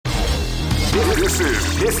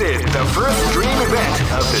This is the first dream event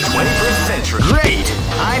of the 21st century. Great!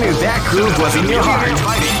 I knew that groove was in your heart.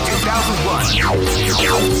 Fighting 2001.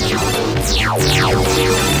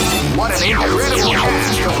 What an incredible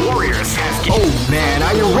cast of warriors has given. Oh man,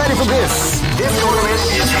 are you ready for this? This tournament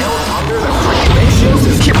is held under the free ratio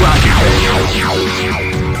system. Keep rocking.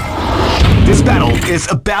 This battle is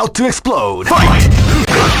about to explode. Fight!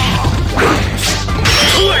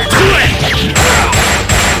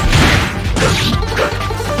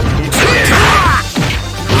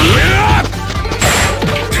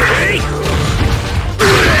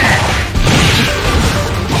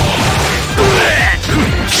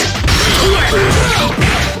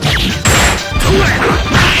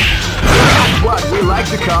 What we like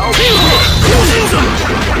to call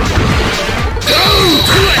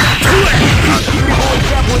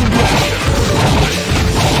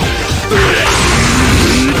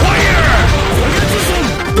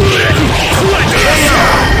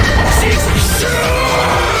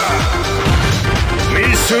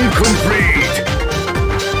Mission complete.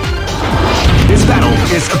 This battle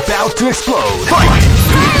is about to explode. Fight!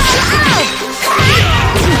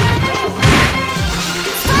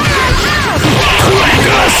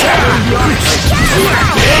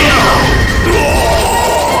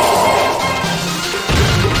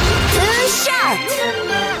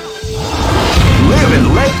 Live and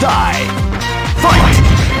let die. Fight!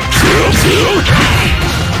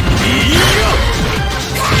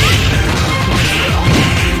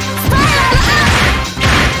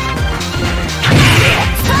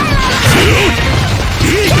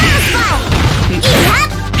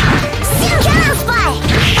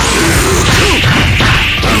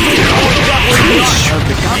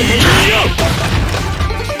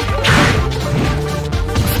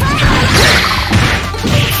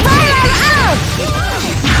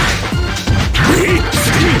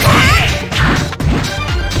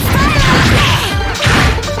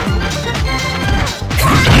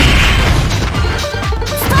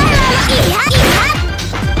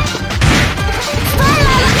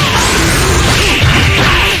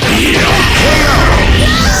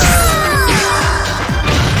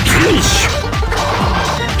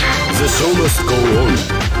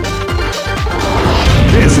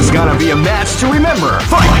 This is gonna be a match to remember.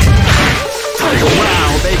 Fight!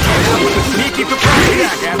 Wow, they came out with a sneaky surprise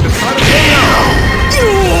attack at the front of the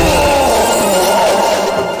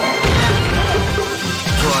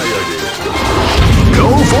Try again. Go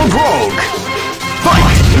for broke. Fight!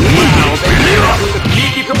 Wow, they came out with a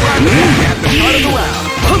sneaky surprise attack at the start of the round.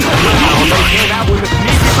 Wow, they came out with a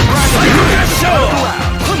sneaky surprise attack at the start of the round.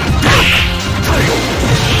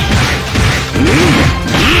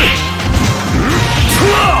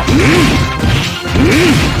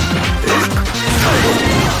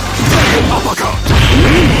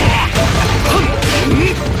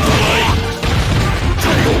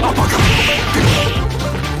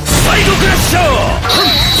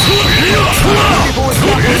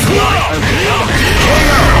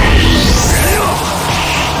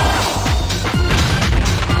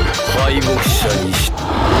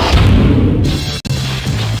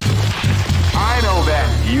 I know that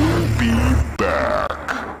you'll be back.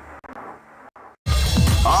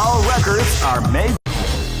 All records are made.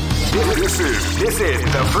 This is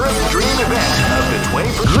the first dream event of the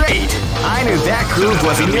 21st. Great! I knew that groove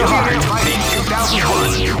was in your heart. Fighting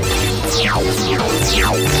 2001.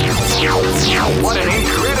 What an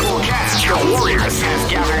incredible cast of warriors has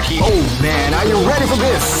gathered here. Oh man, are you ready for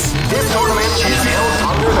this? This tournament is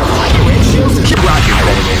held under the free ratio system. Keep rocking,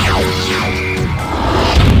 baby.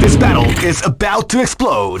 This battle is about to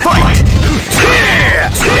explode. Fight!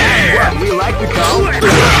 What we like to call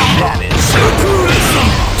damage.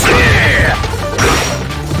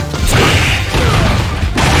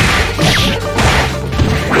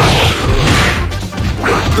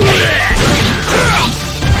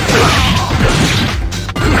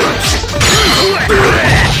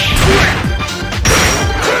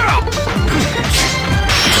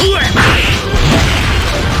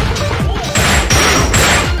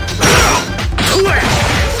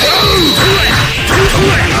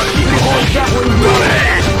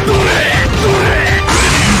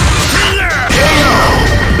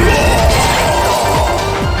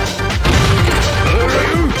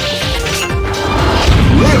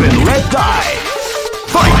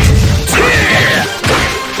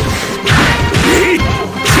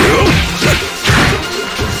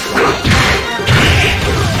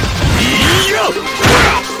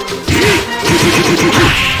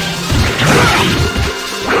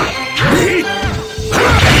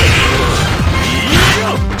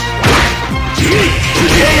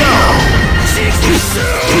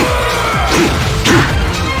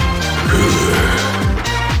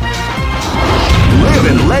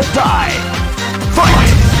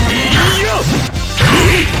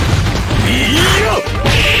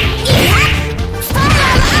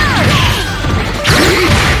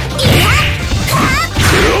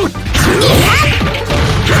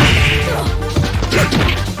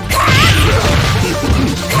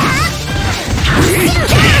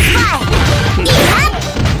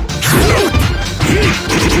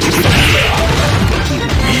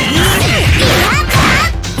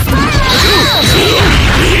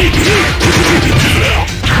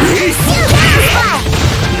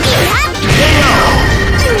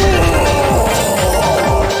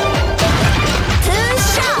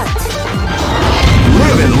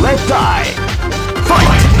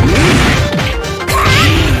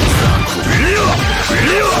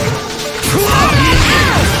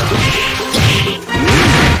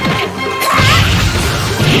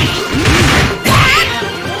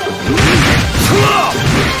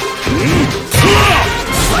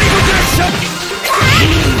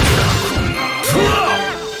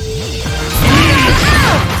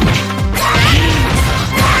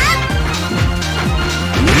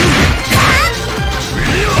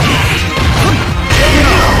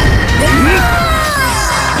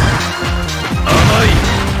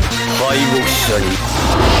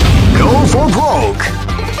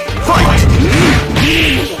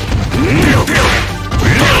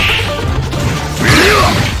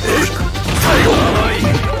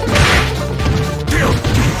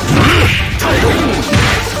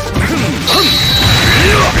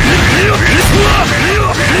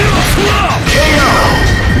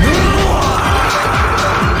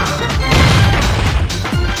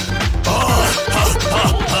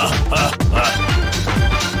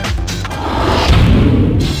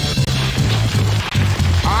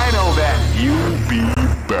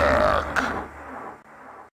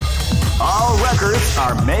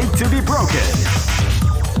 are made to be broken.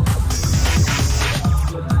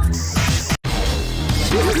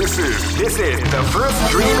 This is the first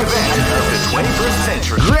dream event of the 21st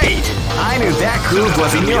century. Great! I knew that groove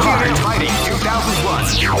was in your heart. Fighting 2001.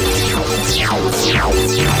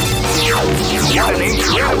 What an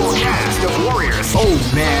incredible cast of warriors. Oh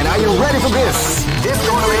man, are you ready for this? This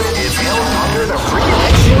tournament is held under the free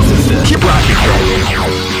ratio system. Keep rocking.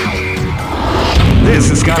 This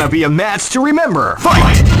is gonna be a match to remember.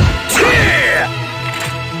 Fight!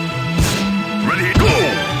 Ready, go!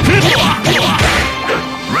 Ready, go!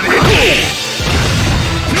 Ready, go!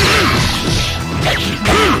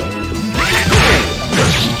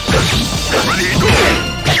 Ready, go!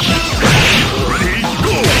 Ready,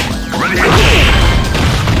 go! Ready, go!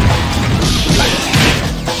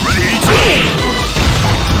 Ready, go!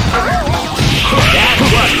 That's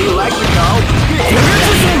what we like to call big.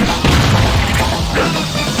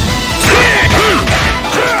 Ready,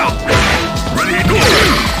 go!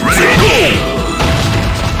 Ready, go!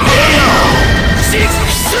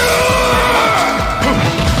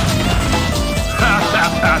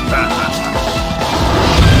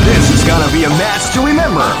 This is gonna be a match to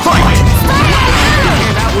remember. Fight!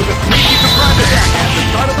 Came out with a sneaky surprise attack at the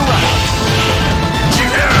start of the round.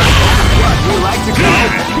 What we like to call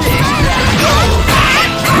big.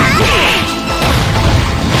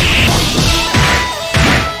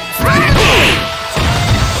 Ready, go!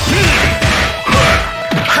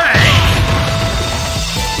 Hey!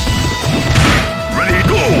 Ready,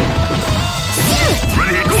 go!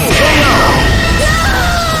 Ready, go!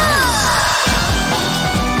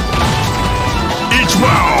 Each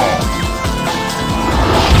round!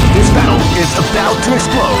 This battle is about to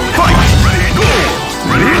explode. Fight! Ready, go!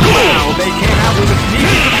 Ready, go! Wow, they came out with a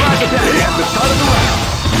sneaky surprise attack at the start of the round.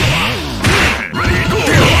 Ready, go!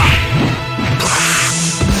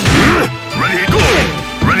 Ready, go!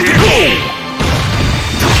 Ready, go!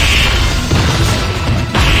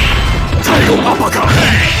 Tiger uppercut!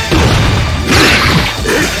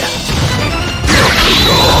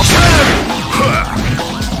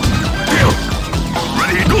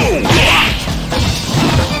 Ready, go!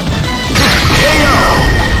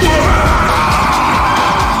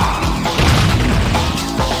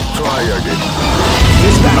 Try again.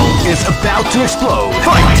 This battle is about to explode.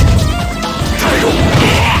 Fight! Title!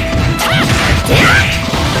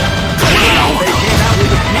 Wow, they came out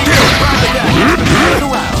with a sneaky surprise attack at the start of the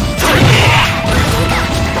round.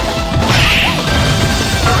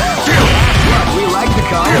 What we like to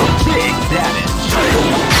call big damage. Title!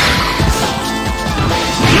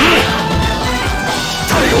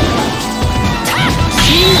 Title!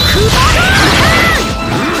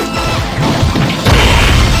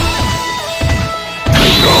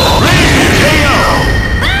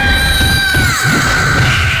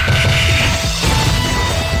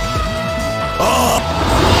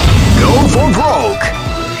 Go for broke!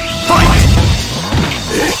 Fight!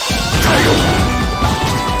 Title!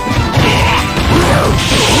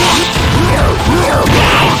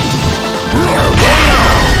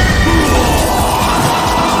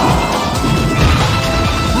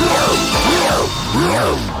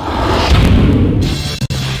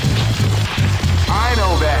 I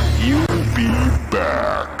know that you'll be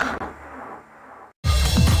back.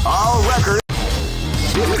 All records.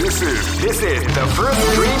 This is the first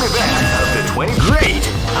dream event of the 20. Great!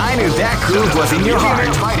 I knew that groove was in your heart.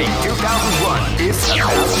 Fighting 2001 is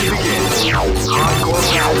about to begin. Hardcore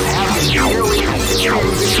fans have been nearly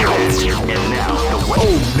experienced this event. And now the way.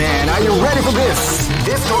 Oh man, are you ready for this?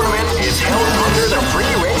 This tournament is held under the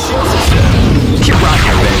free ratio system. Keep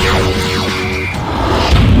rocking, baby.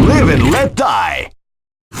 Live and let die.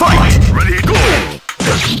 Fight! Ready, go!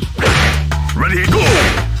 Ready, go!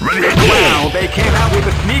 Ready, go! Wow, they came out with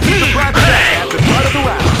a sneaky surprise attack at the start of the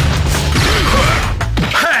round.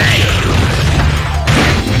 Hey!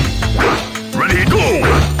 Ready, go!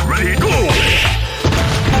 Ready, go!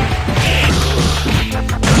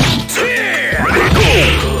 Ready, go!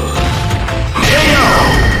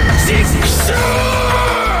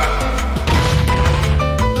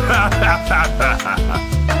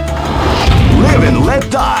 Live and let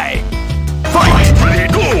die. Fight! Ready,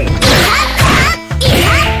 go!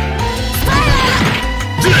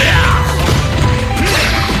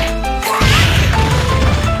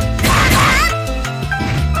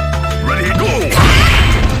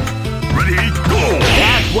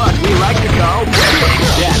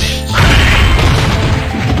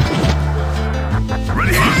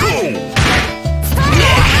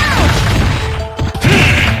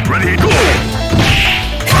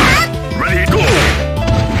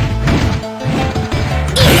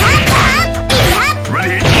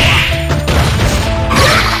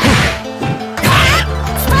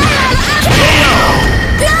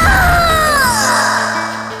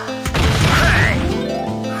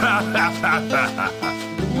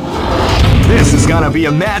 gonna be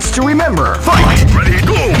a match to remember. Fight! Ready,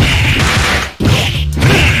 go!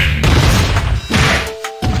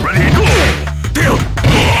 Ready, go! Deal!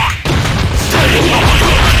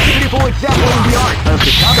 Beautiful example in the art of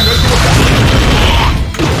the combination of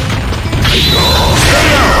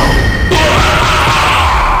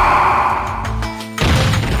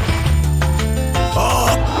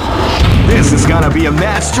This is gonna be a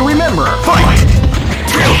match to remember. Fight!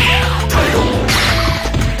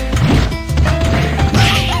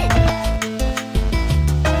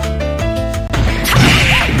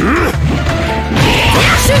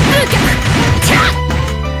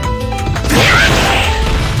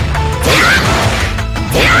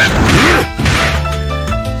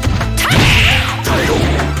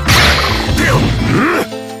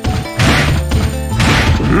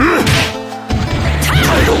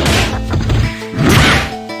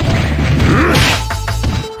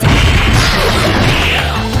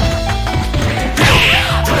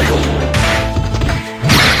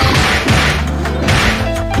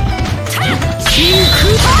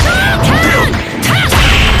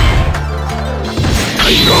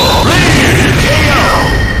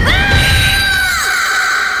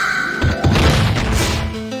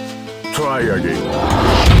 Try again.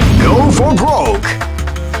 Go for broke.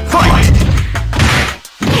 Fight!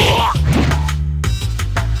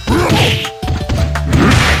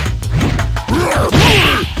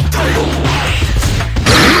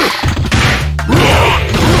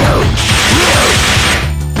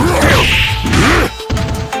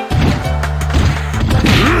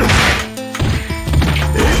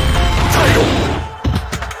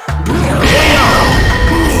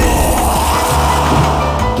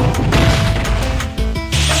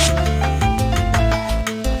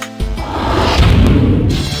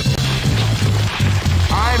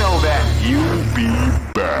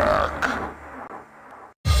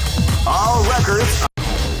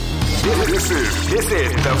 This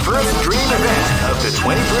is the first dream event of the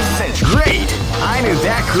 21st century. Great! I knew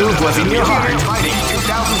that groove was in your heart. Fighting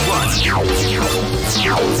 2001.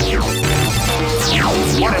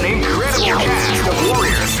 What an incredible cast of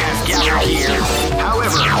warriors has gathered here.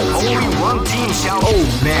 However, only one team shall... Oh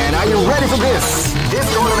man, are you ready for this? This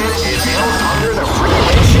tournament is held under the free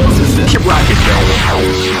ratio system. Keep rocking, yo.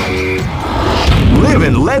 Live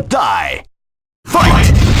and let die.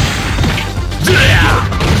 Fight!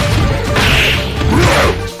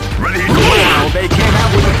 Ready, go! Wow, they came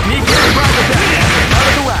out with a sneak surprise attack at the start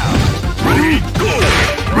of the round. Ready, go!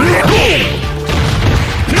 Ready, go!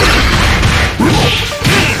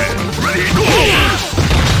 Ready, go!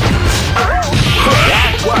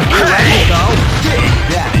 That's what you like, so dig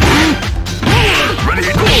that. Ready,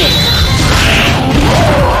 go!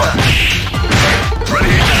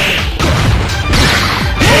 Ready,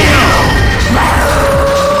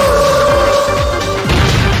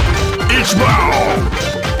 each bow!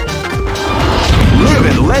 Live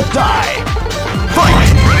and let die. Fight!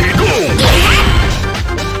 Ready, go!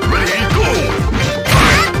 Ready, go!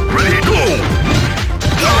 Ready, go!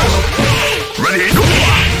 Ready, go!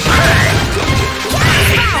 Hey!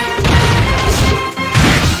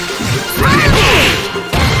 Ready, go!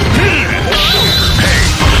 Hey!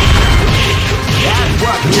 That's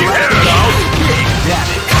what you like, so dig that.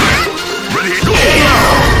 Ready, go!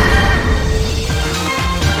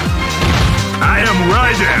 I am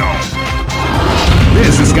Raidel!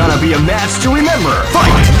 This is gonna be a match to remember.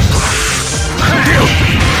 Fight! Hey!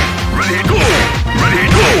 Ready, go! Ready,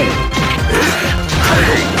 go!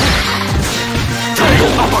 Hey! Tail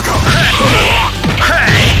uppercut!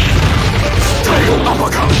 Hey! Tail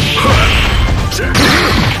uppercut!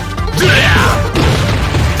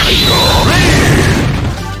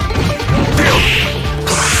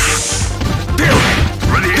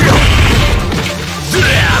 Ready, go!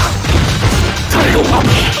 Tail up!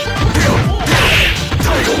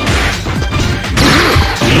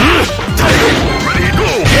 Ready, go!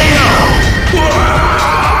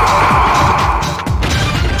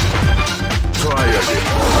 Try again.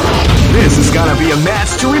 This is gonna be a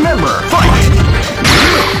match to remember. Fight!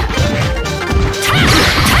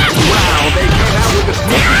 Wow, they came out with a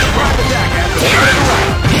sneak surprise attack at the start of the round.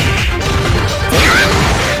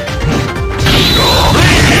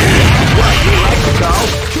 What you like to call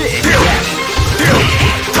dig that.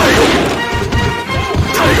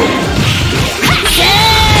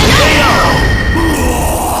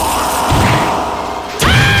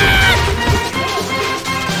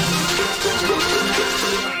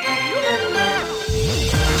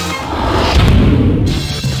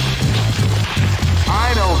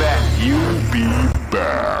 I know that you'll be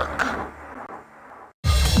back.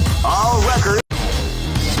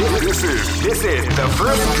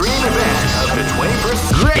 of the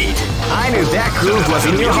 21st. Great! I knew that groove was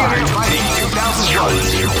in your heart. Fighting 2001.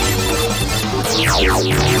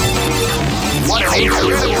 What an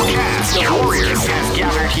incredible cast of warriors has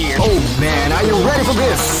gathered here. Oh man, are you ready for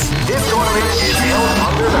this? This tournament is held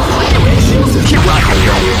under the free ratio system. Keep rocking.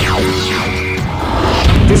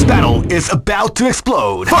 This battle is about to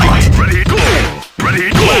explode. Fight! Ready, go!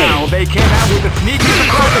 Ready, go! Wow, they came out with a sneaky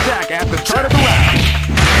surprise attack at the start of the round.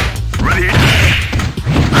 Ready?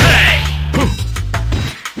 Hey!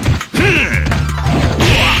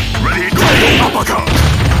 Ready, go! Uppercut!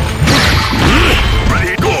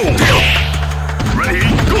 Ready, go! Ready,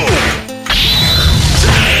 go!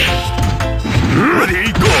 Ready,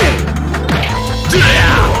 go!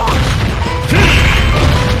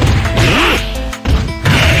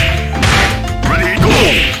 Ready, go!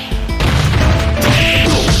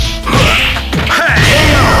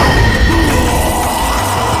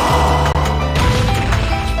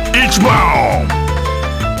 Each round!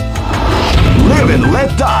 Live and let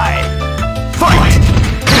die. Fight!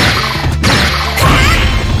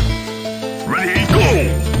 Ready, go!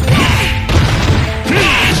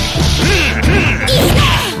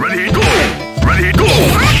 Ready, go! Ready, go! Ready, go!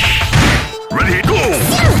 Ready, go!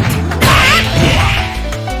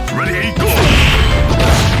 Ready, go!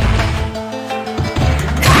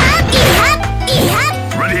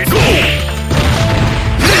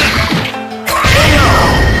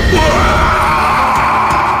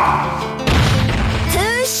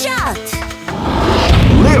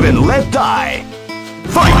 Live and let die.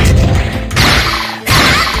 Fight!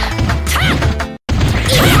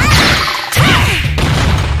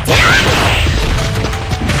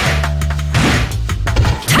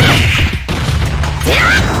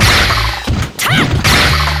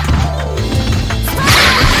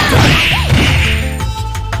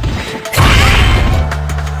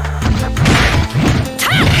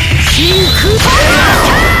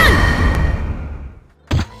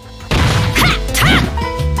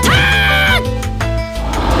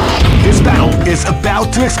 Is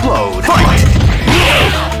about to explode. Fight!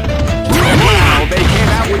 Wow, they came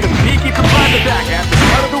out with a sneaky surprise attack at the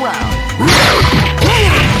start of the round.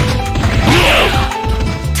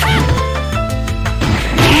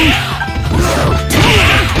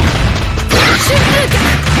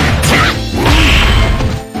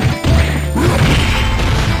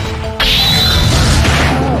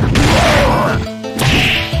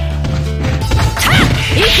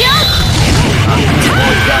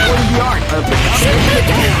 That was the art of the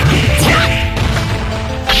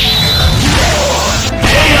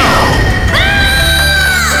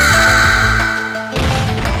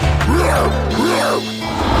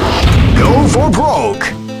Go for broke.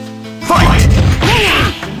 Fight!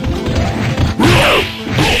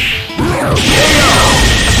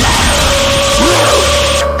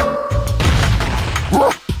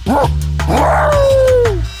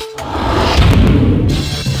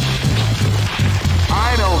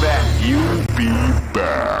 I know that you'll be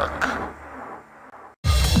back.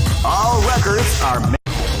 All records are made.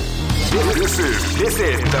 This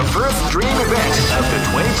is the first dream event of the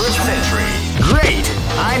 21st century. Great!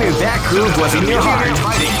 I knew that groove was in your heart.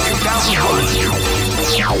 Fighting 2001.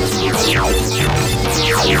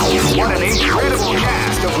 What an incredible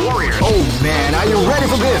cast of warriors. Oh man, are you ready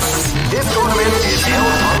for this? This tournament is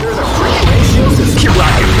held under the free ratio system. Keep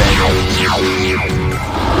rocking, baby.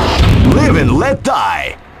 Live and let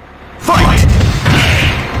die. Fight!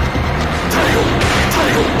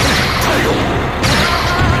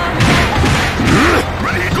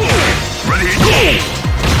 Ready, go! Ready, go!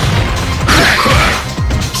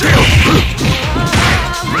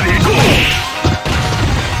 Ready, go!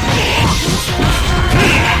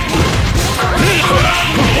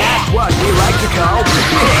 That's what we like to call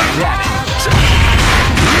that.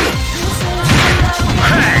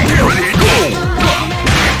 Ready, go!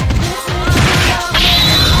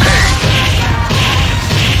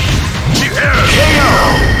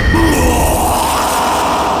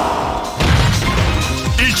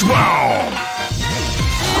 Each round!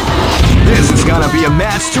 This is gonna be a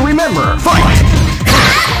match to remember. Fight!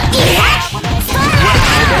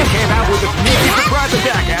 They came out with a sneaky surprise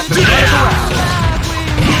attack at the start of the round.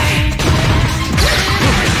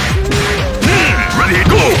 Ready,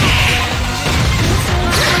 go!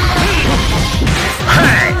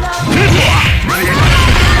 Hey! Ready!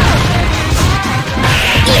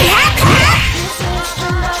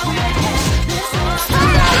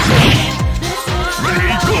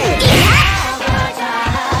 Ready, go!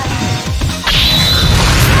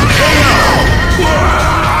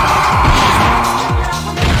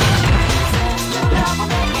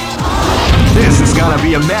 This is gonna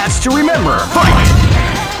be a match to remember. Fight!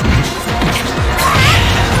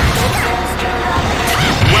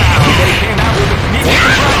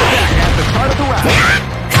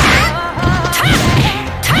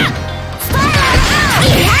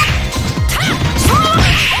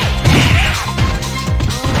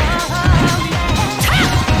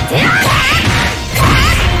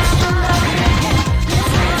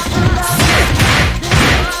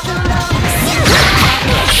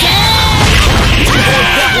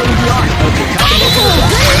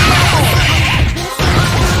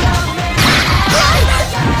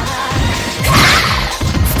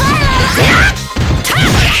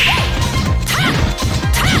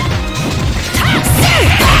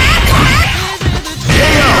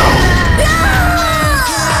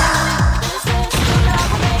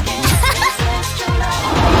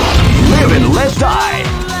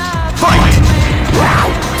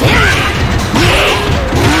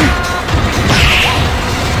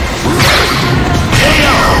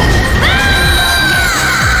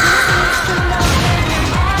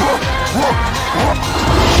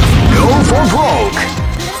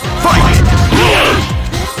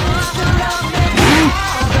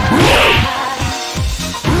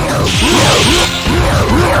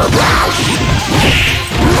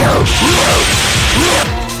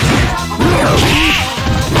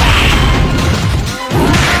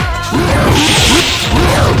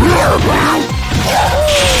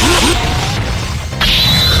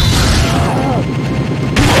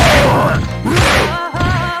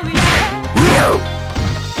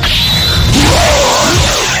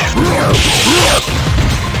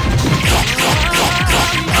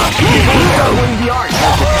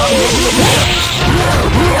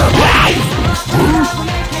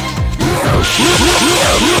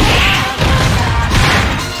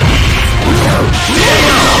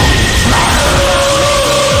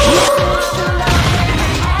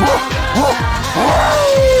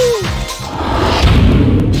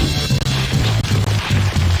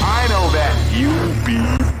 I know that you'll be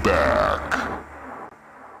back.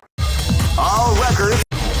 All records.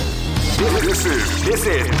 This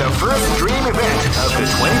is the first dream event of the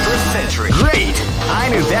 21st century. Great! I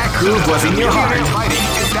knew that groove was in your heart. Fighting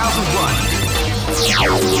 2001.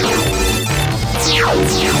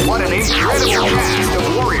 What an incredible cast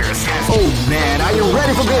of warriors. Oh man, are you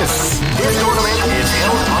ready for this? This tournament is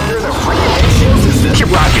held under the free ratio system.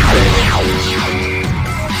 Keep rocking, baby.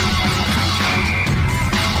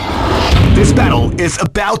 This battle is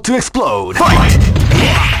about to explode. Fight!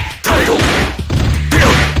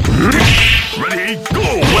 Ready, go!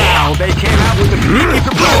 Wow, they came out with a sneaky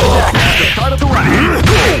surprise attack at the start of the round. Ready,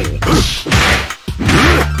 go!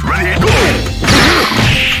 Ready, go!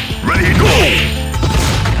 Ready, go!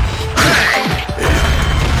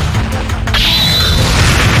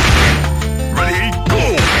 Ready, go!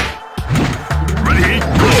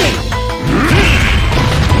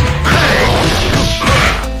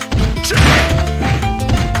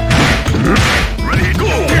 Ready,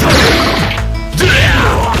 go!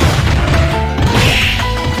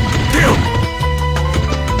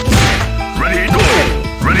 Ready, go!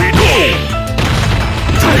 Ready, go!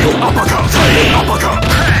 Uppercut! Uppercut!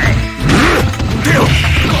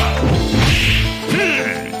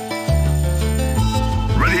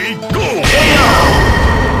 Ready, go!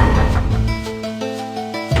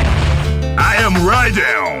 I am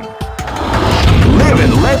Raidown! Live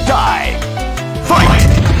and let die. Fight!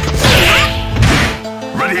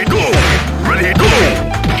 Ready, go! Ready, go!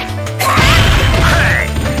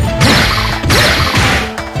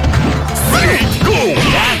 Ready, go!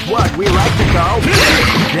 That's what we like to call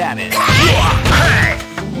damage.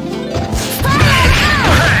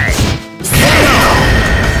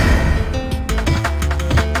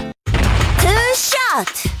 Two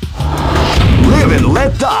shot. Live and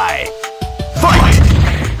let die. Fight!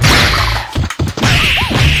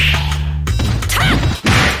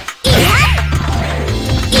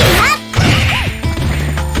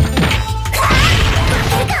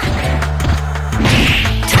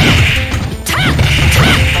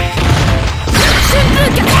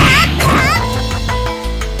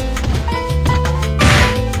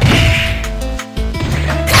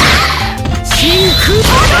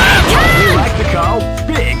 What we like to call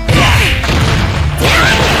big.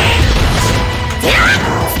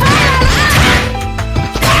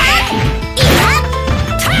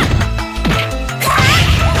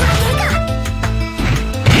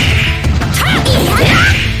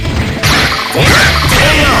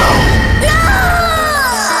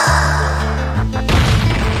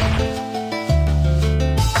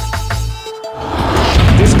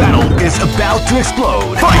 This battle is about to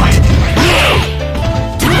explode. Fight!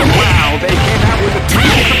 Wow, they came out with a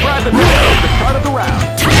sneaky surprise attack at the start of the round.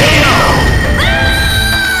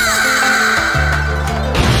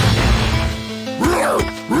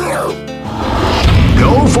 Go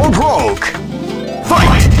for broke.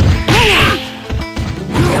 Fight!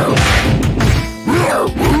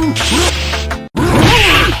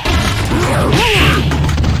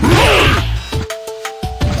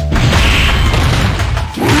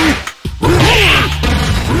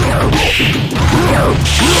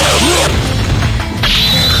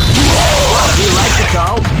 What we like to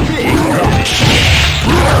call big damage.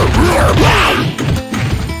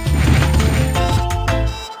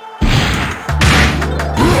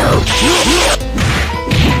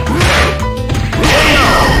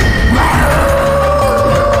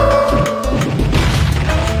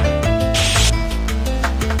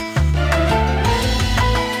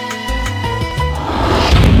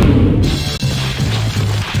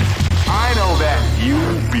 I know that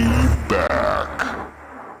you'll be back.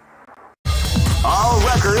 All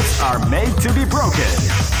records are made to be broken.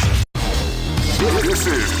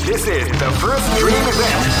 This is the first dream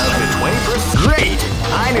event of the 21st. Great!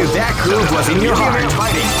 I knew that groove was in your heart.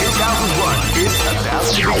 Fighting 2001 is about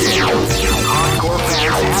to begin. Hardcore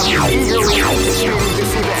fans have been eagerly anticipating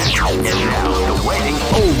this event. And now the waiting.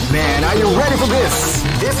 Oh man, are you ready for this?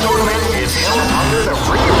 This tournament is held under the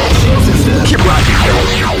free ratio system. Keep rocking.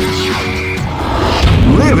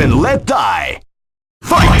 Live and let die.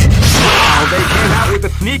 Fight! Wow, they came out with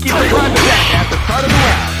a sneaky surprise attack at the start of the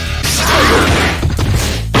round.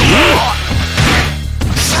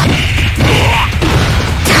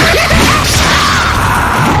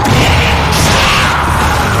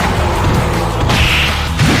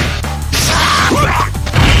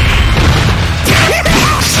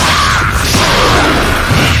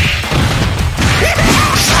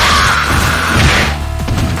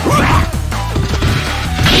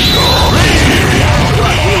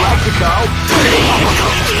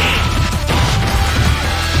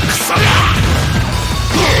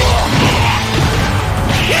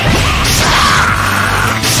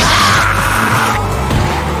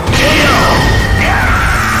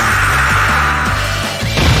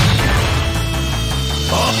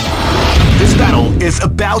 This battle is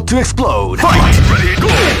about to explode. Fight! Ready, go!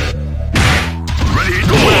 Ready,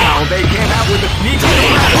 go! Wow, they came out with a sneaky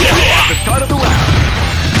surprise attack at the start of the round.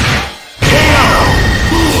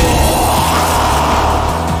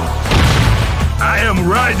 I am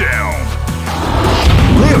Raiden!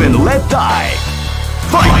 Live and let die.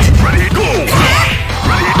 Fight! Ready, go!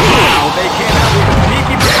 Ready, go! Wow, they came out with a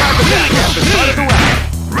sneaky surprise attack at the start of the round.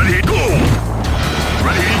 Ready, go!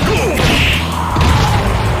 Ready, go!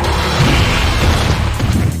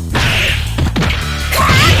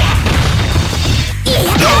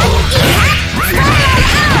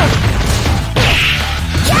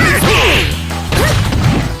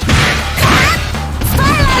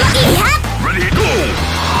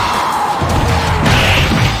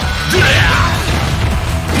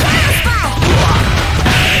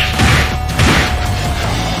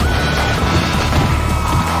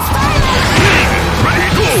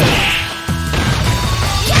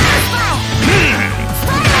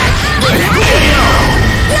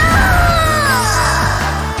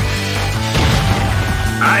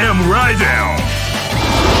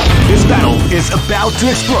 This battle is about to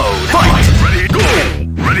explode. Fight! Ready, go!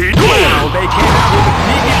 Ready, go! Wow, they came out with a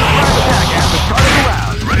sneaky surprise attack at the start of the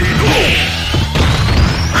round. Ready, go!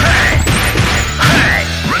 Hey! Hey!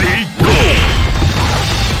 Ready, go!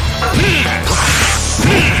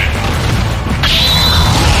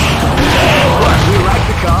 What we like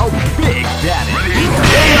to call Big Daddy. Ready,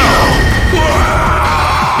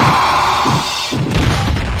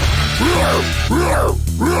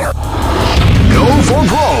 Go for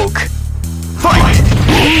broke. Fight!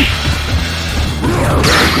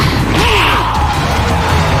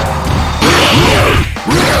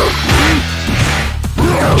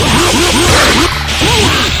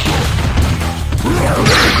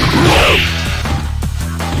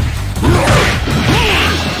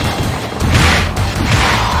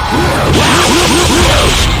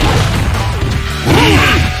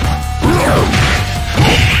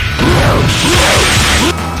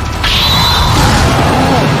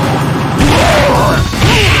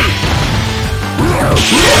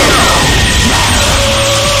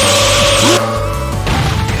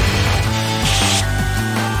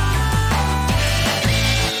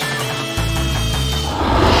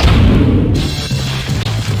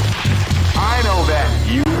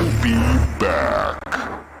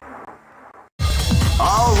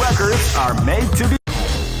 Are made to be.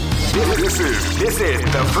 This is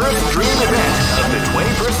the first dream event of the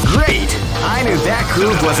 21st. Great! I knew that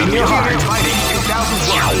groove was in your heart. Fighting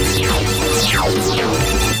 2012.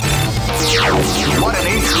 What an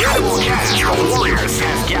incredible cast of warriors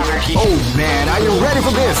has gathered here. Oh man, are you ready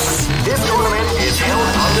for this? This tournament is held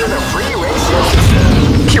under the free ratio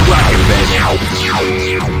system. Keep rocking, baby.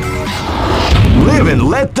 Live and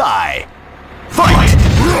let die. Fight!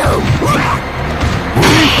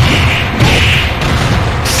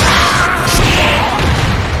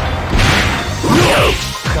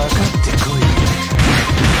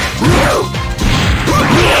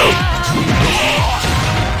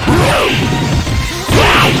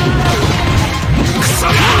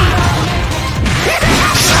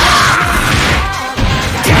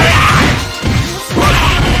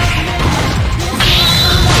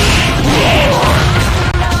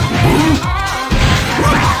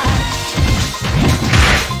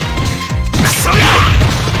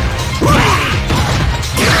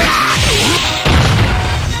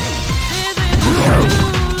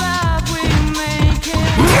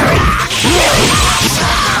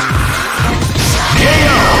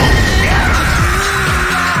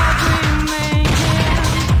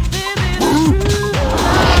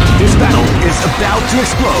 About to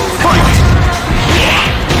explode. Fight!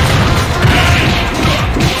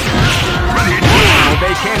 Wow,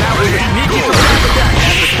 they came out with a sneaky surprise attack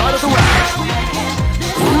at the start of the round.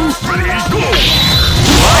 ready, go!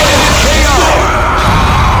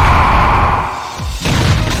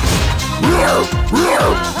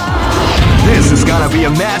 This is gonna be a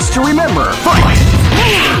match to remember. Fight!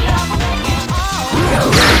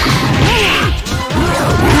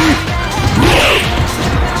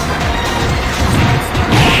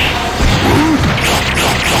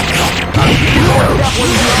 That one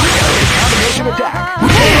combination attack.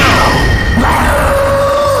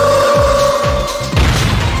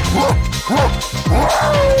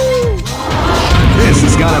 This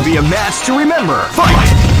is gonna be a match to remember. Fight!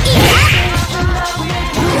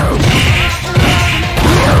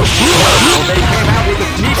 Well, they came out with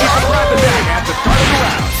a sneaky surprise attack at the start of the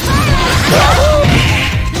round.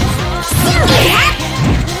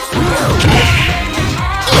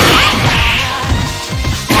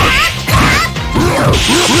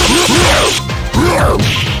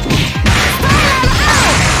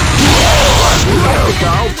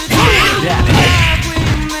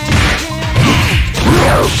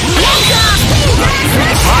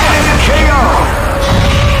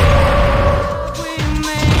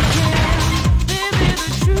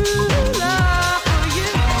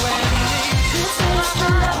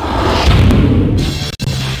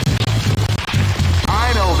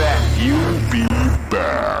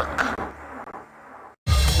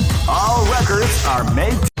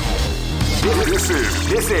 This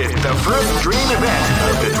is the first dream event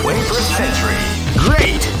of the 21st century.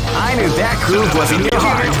 Great! I knew that groove was in your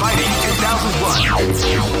heart. Fighting 2001.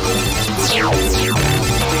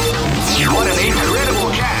 What an incredible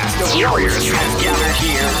cast of warriors has gathered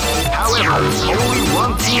here. However, only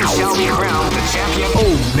one team shall be crowned the champion.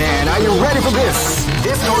 Oh man, are you ready for this?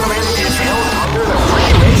 This tournament is held under the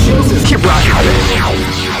regulations. Keep rocking, baby.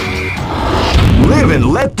 Live and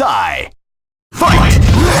let die. Fight!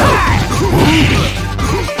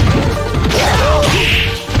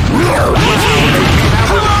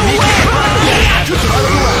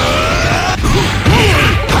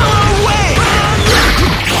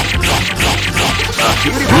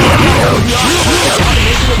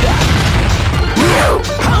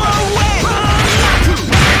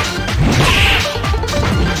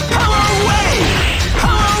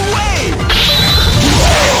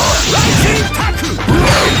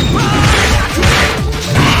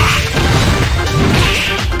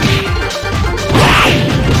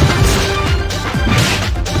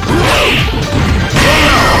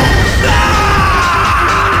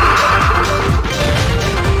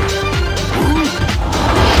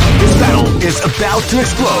 Is about to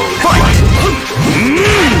explode. Fight!